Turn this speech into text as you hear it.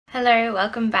Hello,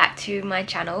 welcome back to my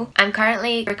channel. I'm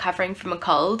currently recovering from a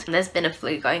cold. There's been a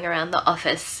flu going around the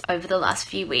office over the last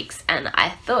few weeks and I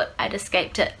thought I'd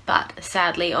escaped it, but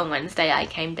sadly on Wednesday I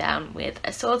came down with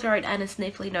a sore throat and a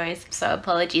sniffly nose, so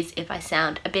apologies if I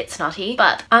sound a bit snotty.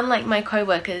 But unlike my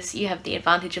co-workers, you have the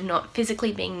advantage of not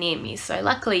physically being near me, so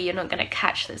luckily you're not going to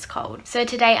catch this cold. So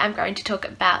today I'm going to talk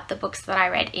about the books that I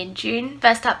read in June.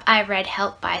 First up, I read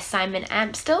Help by Simon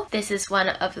Amstell. This is one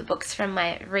of the books from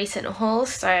my recent haul,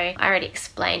 so I already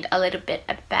explained a little bit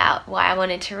about why I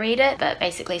wanted to read it, but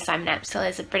basically Simon Amstell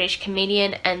is a British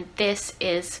comedian and this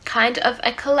is kind of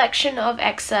a collection of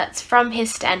excerpts from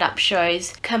his stand-up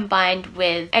shows combined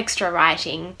with extra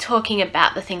writing talking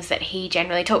about the things that he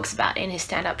generally talks about in his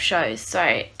stand-up shows.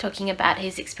 So talking about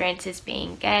his experiences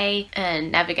being gay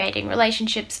and navigating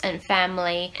relationships and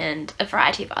family and a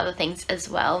variety of other things as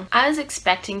well. I was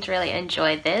expecting to really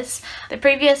enjoy this. The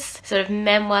previous sort of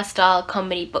memoir style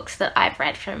comedy books that I've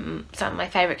read from some of my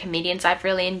favourite comedians I've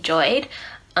really enjoyed.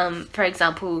 For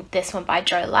example, this one by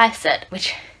Joe Lycett,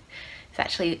 which is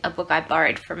actually a book I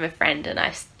borrowed from a friend and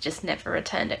I've just never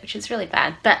returned it, which is really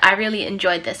bad. But I really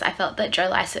enjoyed this. I felt that Joe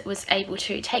Lycett was able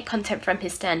to take content from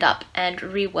his stand-up and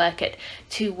rework it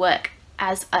to work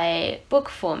as a book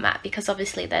format, because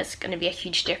obviously there's going to be a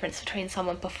huge difference between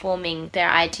someone performing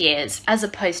their ideas as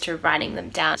opposed to writing them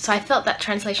down. So I felt that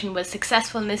translation was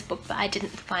successful in this book, but I didn't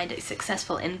find it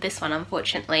successful in this one,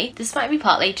 unfortunately. This might be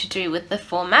partly to do with the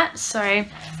format. So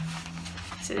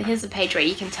here's a page where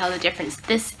you can tell the difference.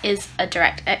 This is a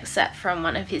direct excerpt from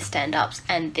one of his stand-ups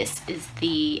and this is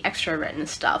the extra written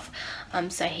stuff.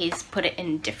 So he's put it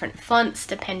in different fonts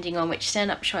depending on which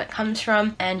stand-up show it comes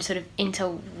from and sort of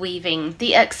interweaving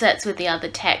the excerpts with the other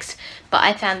text. But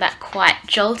I found that quite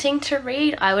jolting to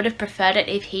read. I would have preferred it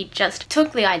if he just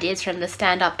took the ideas from the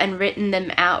stand-up and written them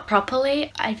out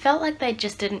properly. I felt like they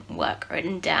just didn't work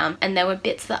written down, and there were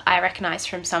bits that I recognised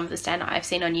from some of the stand-up I've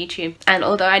seen on YouTube, and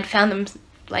although I'd found them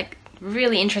like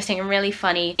really interesting and really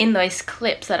funny in those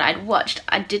clips that I'd watched,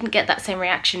 I didn't get that same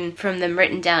reaction from them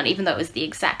written down, even though it was the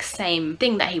exact same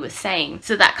thing that he was saying.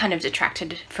 So that kind of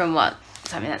detracted from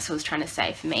something that's what I was trying to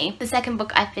say for me. The second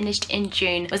book I finished in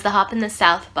June was The Harp in the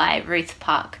South by Ruth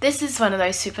Park. This is one of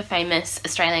those super famous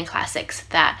Australian classics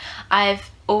that I've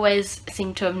always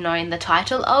seemed to have known the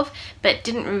title of, but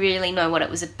didn't really know what it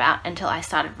was about until I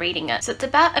started reading it. So it's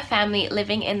about a family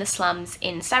living in the slums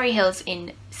in Surrey Hills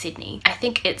in Sydney. I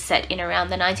think it's set in around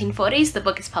the 1940s. The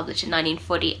book is published in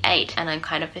 1948 and I'm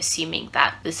kind of assuming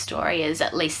that the story is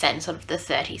at least set in sort of the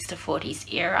 30s to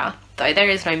 40s era, though there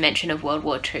is no mention of World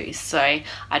War II, so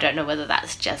I don't know whether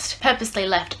that's just purposely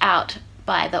left out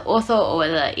by the author or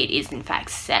whether it is in fact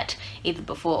set either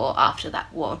before or after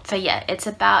that war. So yeah, it's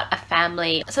about a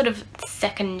family, sort of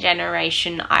second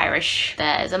generation Irish.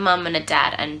 There's a mum and a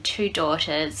dad and two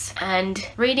daughters, and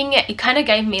reading it kind of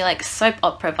gave me like soap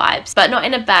opera vibes, but not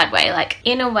in a bad way, like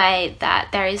in a way that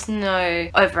there is no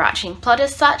overarching plot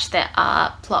as such. There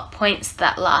are plot points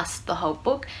that last the whole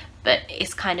book, but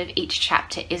it's kind of each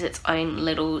chapter is its own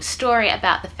little story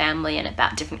about the family and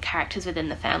about different characters within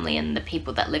the family and the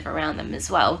people that live around them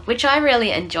as well, which I really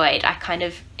enjoyed. I kind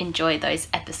of enjoy those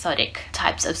episodic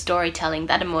types of storytelling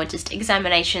that are more just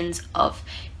examinations of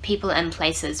people and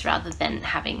places rather than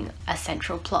having a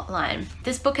central plot line.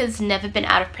 This book has never been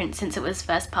out of print since it was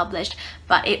first published,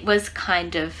 but it was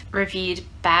kind of reviewed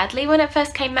badly when it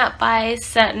first came out by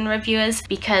certain reviewers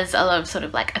because a lot of sort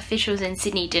of like officials in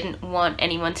Sydney didn't want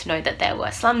anyone to know that there were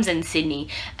slums in Sydney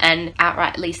and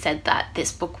outrightly said that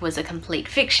this book was a complete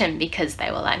fiction because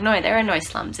they were like, no, there are no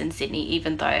slums in Sydney,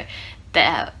 even though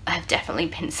there have definitely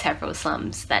been several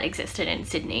slums that existed in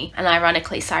Sydney. And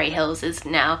ironically, Surrey Hills is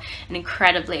now an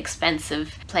incredibly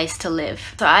expensive place to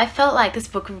live. So I felt like this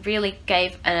book really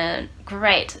gave a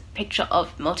great picture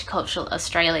of multicultural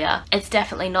Australia. It's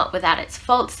definitely not without its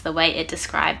faults. The way it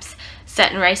describes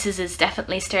certain races is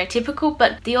definitely stereotypical,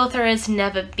 but the author is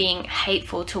never being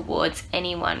hateful towards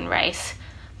any one race.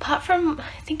 Apart from,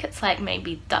 I think it's like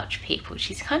maybe Dutch people.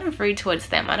 She's kind of rude towards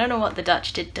them. I don't know what the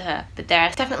Dutch did to her, but there are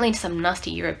definitely some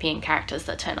nasty European characters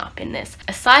that turn up in this.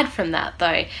 Aside from that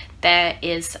though, there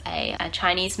is a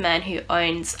Chinese man who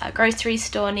owns a grocery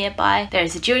store nearby. There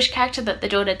is a Jewish character that the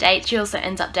daughter dates. She also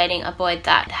ends up dating a boy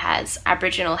that has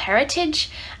Aboriginal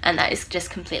heritage, and that is just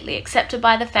completely accepted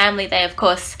by the family. They of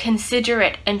course consider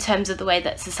it in terms of the way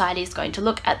that society is going to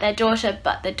look at their daughter,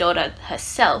 but the daughter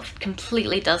herself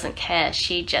completely doesn't care.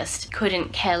 She just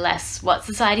couldn't care less what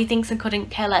society thinks and couldn't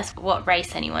care less what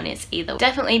race anyone is either.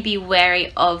 Definitely be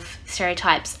wary of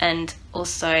stereotypes and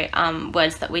also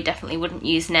words that we definitely wouldn't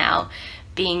use now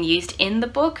being used in the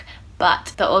book,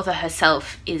 but the author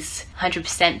herself is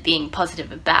 100% being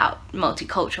positive about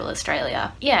multicultural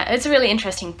Australia. Yeah, it's a really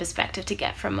interesting perspective to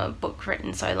get from a book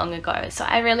written so long ago, so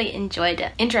I really enjoyed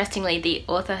it. Interestingly, the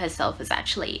author herself was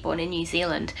actually born in New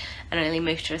Zealand and only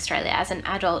moved to Australia as an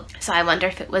adult, so I wonder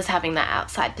if it was having that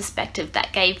outside perspective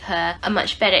that gave her a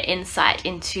much better insight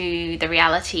into the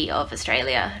reality of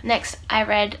Australia. Next, I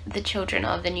read The Children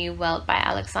of the New World by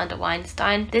Alexander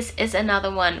Weinstein. This is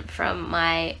another one from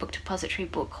my book depository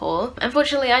book haul.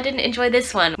 Unfortunately, I didn't enjoy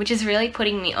this one, which is really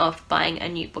putting me off buying a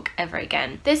new book ever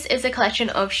again. This is a collection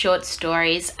of short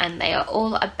stories and they are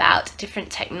all about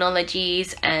different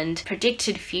technologies and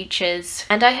predicted futures,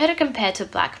 and I heard it compared to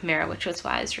Black Mirror, which was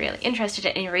why I was really interested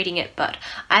in reading it, but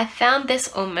I found this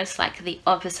almost like the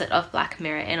opposite of Black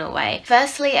Mirror in a way.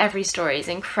 Firstly, every story is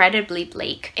incredibly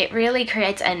bleak. It really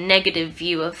creates a negative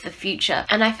view of the future,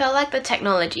 and I felt like the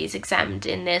technologies examined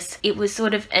in this, it was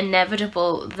sort of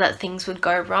inevitable that things would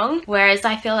go wrong, whereas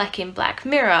I feel like in Black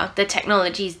Mirror, the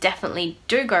technologies definitely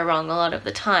do go wrong a lot of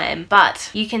the time,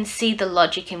 but you can see the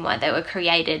logic in why they were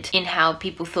created, in how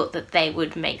people thought that they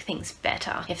would make things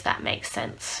better, if that makes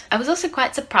sense. I was also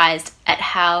quite surprised at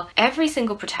how every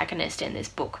single protagonist in this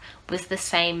book was the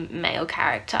same male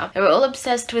character. They were all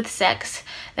obsessed with sex,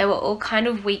 they were all kind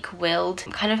of weak-willed,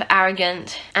 kind of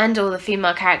arrogant, and all the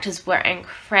female characters were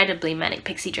incredibly manic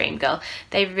pixie dream girl.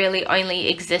 They really only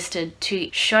existed to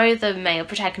show the male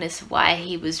protagonist why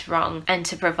he was wrong and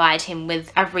to provide him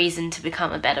with a reason to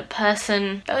become a better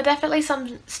person. There were definitely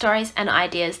some stories and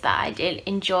ideas that I did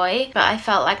enjoy, but I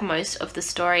felt like most of the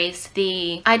stories,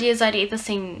 the ideas I'd either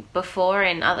seen before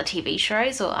in other TV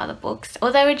shows or other books,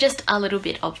 or they were just a little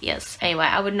bit obvious. Anyway,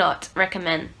 I would not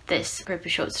recommend this group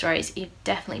of short stories. You'd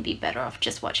definitely be better off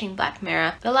just watching Black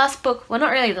Mirror. The last book, well,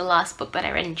 not really the last book that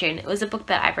I read in June, it was a book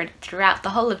that I read throughout the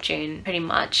whole of June pretty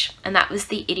much, and that was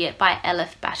The Idiot by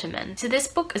Elif Batuman. So this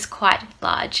book is quite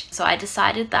large, so I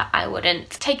decided that I wouldn't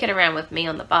take it around with me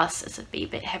on the bus as it'd be a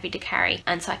bit heavy to carry,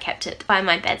 and so I kept it by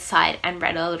my bedside and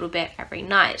read a little bit every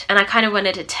night. And I kind of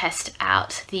wanted to test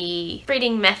out the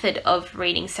reading method of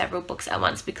reading several books at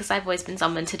once, because I've always been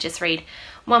someone to just read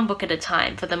one book at a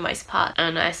time for the most part,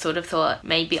 and I sort of thought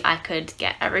maybe I could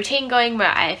get a routine going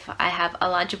where if I have a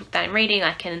larger book that I'm reading,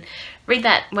 I can read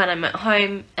that when I'm at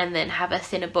home and then have a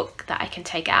thinner book that I can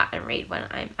take out and read when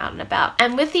I'm out and about.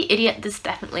 And with The Idiot, this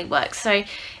definitely works. So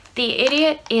The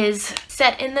Idiot is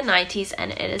set in the 90s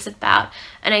and it is about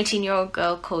an 18-year-old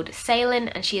girl called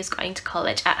Saylin, and she is going to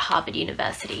college at Harvard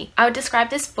University. I would describe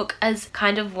this book as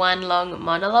kind of one long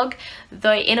monologue,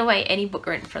 though in a way any book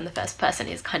written from the first person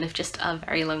is kind of just a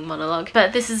very long monologue.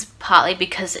 But this is partly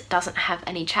because it doesn't have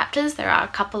any chapters. There are a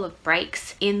couple of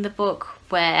breaks in the book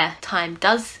where time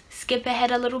does skip ahead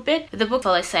a little bit. The book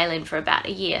follows Saylin for about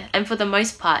a year and for the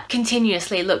most part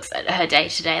continuously looks at her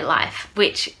day-to-day life,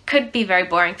 which could be very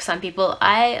boring for some people.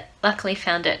 I luckily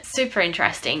found it super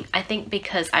interesting, I think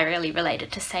because I really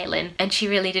related to Saylin and she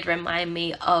really did remind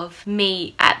me of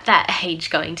me at that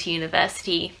age going to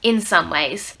university in some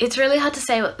ways. It's really hard to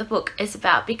say what the book is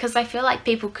about because I feel like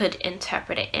people could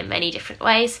interpret it in many different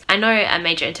ways. I know a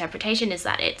major interpretation is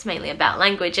that it's mainly about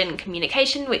language and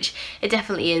communication, which it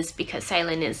definitely is because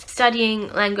Saylin is studying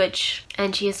language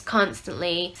and she is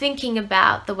constantly thinking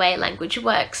about the way language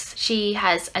works. She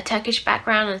has a Turkish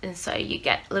background and so you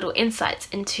get little insights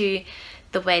into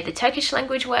the way the Turkish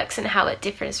language works and how it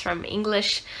differs from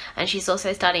English, and she's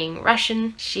also studying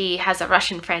Russian. She has a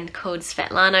Russian friend called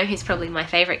Svetlana, who's probably my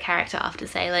favourite character after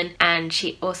Saylin, and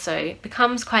she also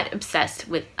becomes quite obsessed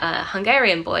with a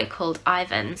Hungarian boy called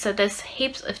Ivan. So there's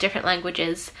heaps of different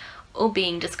languages all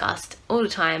being discussed all the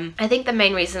time. I think the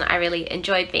main reason I really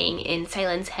enjoyed being in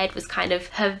Saylin's head was kind of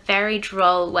her very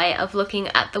droll way of looking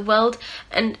at the world,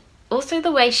 and also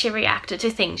the way she reacted to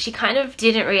things. She kind of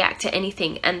didn't react to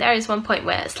anything, and there is one point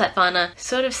where Svetlana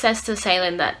sort of says to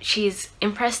Saylin that she's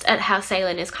impressed at how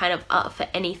Saylin is kind of up for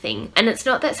anything. And it's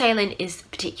not that Saylin is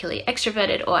particularly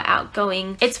extroverted or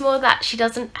outgoing, it's more that she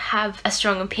doesn't have a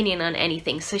strong opinion on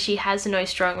anything, so she has no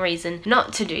strong reason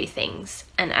not to do things.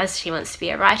 And as she wants to be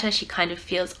a writer, she kind of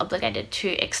feels obligated to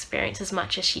experience as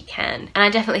much as she can. And I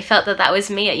definitely felt that that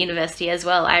was me at university as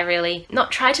well. I really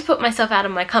not try to put myself out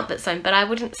of my comfort zone, but I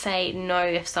wouldn't say no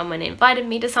if someone invited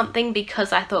me to something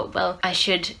because I thought, well, I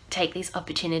should take these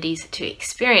opportunities to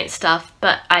experience stuff.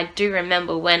 But I do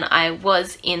remember when I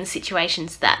was in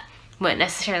situations that weren't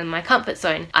necessarily my comfort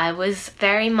zone. I was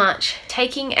very much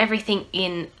taking everything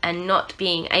in and not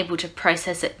being able to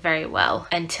process it very well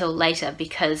until later,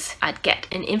 because I'd get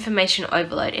an information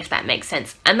overload, if that makes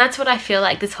sense. And that's what I feel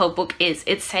like this whole book is.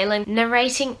 It's Salem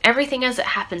narrating everything as it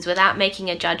happens without making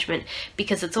a judgment,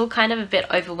 because it's all kind of a bit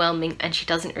overwhelming and she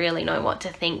doesn't really know what to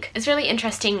think. It's really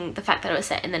interesting the fact that it was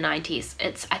set in the 90s.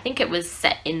 I think it was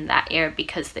set in that era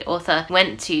because the author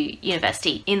went to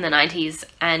university in the 90s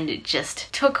and it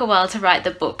just took a while to write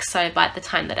the book, so by the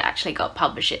time that it actually got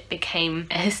published it became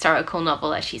a historical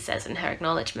novel, as she says in her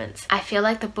acknowledgements. I feel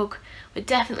like the book would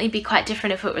definitely be quite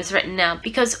different if it was written now,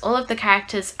 because all of the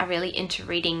characters are really into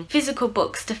reading physical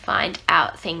books to find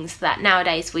out things that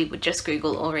nowadays we would just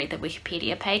Google or read the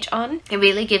Wikipedia page on. It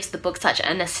really gives the book such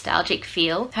a nostalgic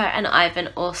feel. Her and Ivan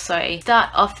also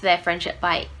start off their friendship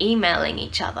by emailing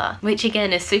each other, which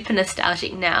again is super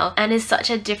nostalgic now and is such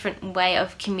a different way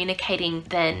of communicating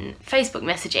than Facebook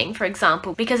messaging, for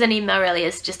example, because an email really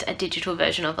is just a digital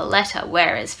version of a letter,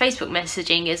 whereas Facebook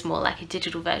messaging is more like a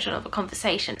digital version of a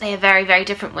conversation. They are very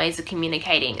different ways of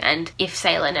communicating, and if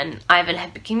Salem and Ivan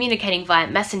had been communicating via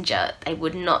Messenger, they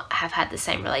would not have had the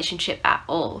same relationship at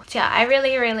all. So yeah, I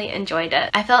really enjoyed it.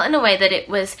 I felt in a way that it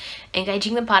was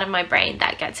engaging the part of my brain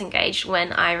that gets engaged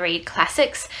when I read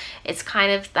classics. It's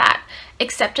kind of that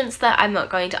acceptance that I'm not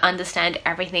going to understand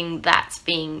everything that's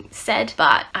being said,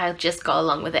 but I'll just go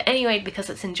along with it anyway because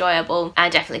it's enjoyable. I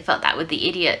definitely felt that with The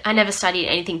Idiot. I never studied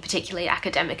anything particularly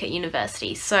academic at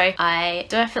university, so I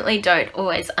definitely don't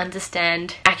always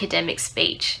understand academic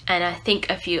speech, and I think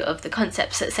a few of the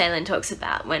concepts that Salem talks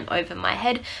about went over my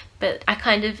head, but I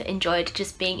kind of enjoyed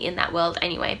just being in that world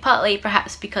anyway, partly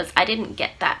perhaps because I didn't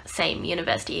get that same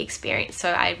university experience, so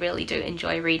I really do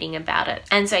enjoy reading about it.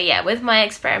 And so yeah, with my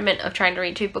experiment of trying to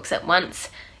read 2 books at once,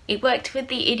 it worked with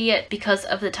The Idiot because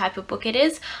of the type of book it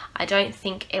is. I don't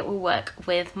think it will work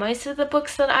with most of the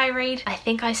books that I read. I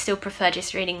think I still prefer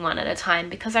just reading one at a time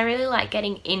because I really like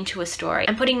getting into a story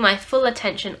and putting my full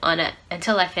attention on it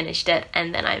until I finished it,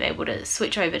 and then I'm able to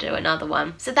switch over to another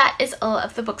one. So that is all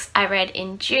of the books I read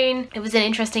in June. It was an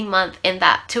interesting month in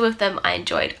that 2 of them I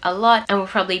enjoyed a lot and will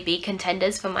probably be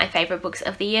contenders for my favourite books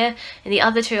of the year, and the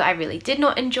other 2 I really did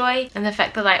not enjoy, and the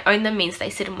fact that I own them means they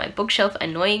sit on my bookshelf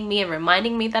annoying me and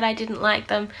reminding me that I didn't like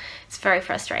them. It's very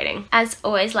frustrating. As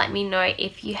always, let me know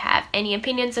if you have any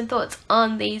opinions and thoughts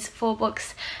on these 4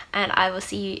 books, and I will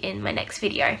see you in my next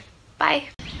video. Bye!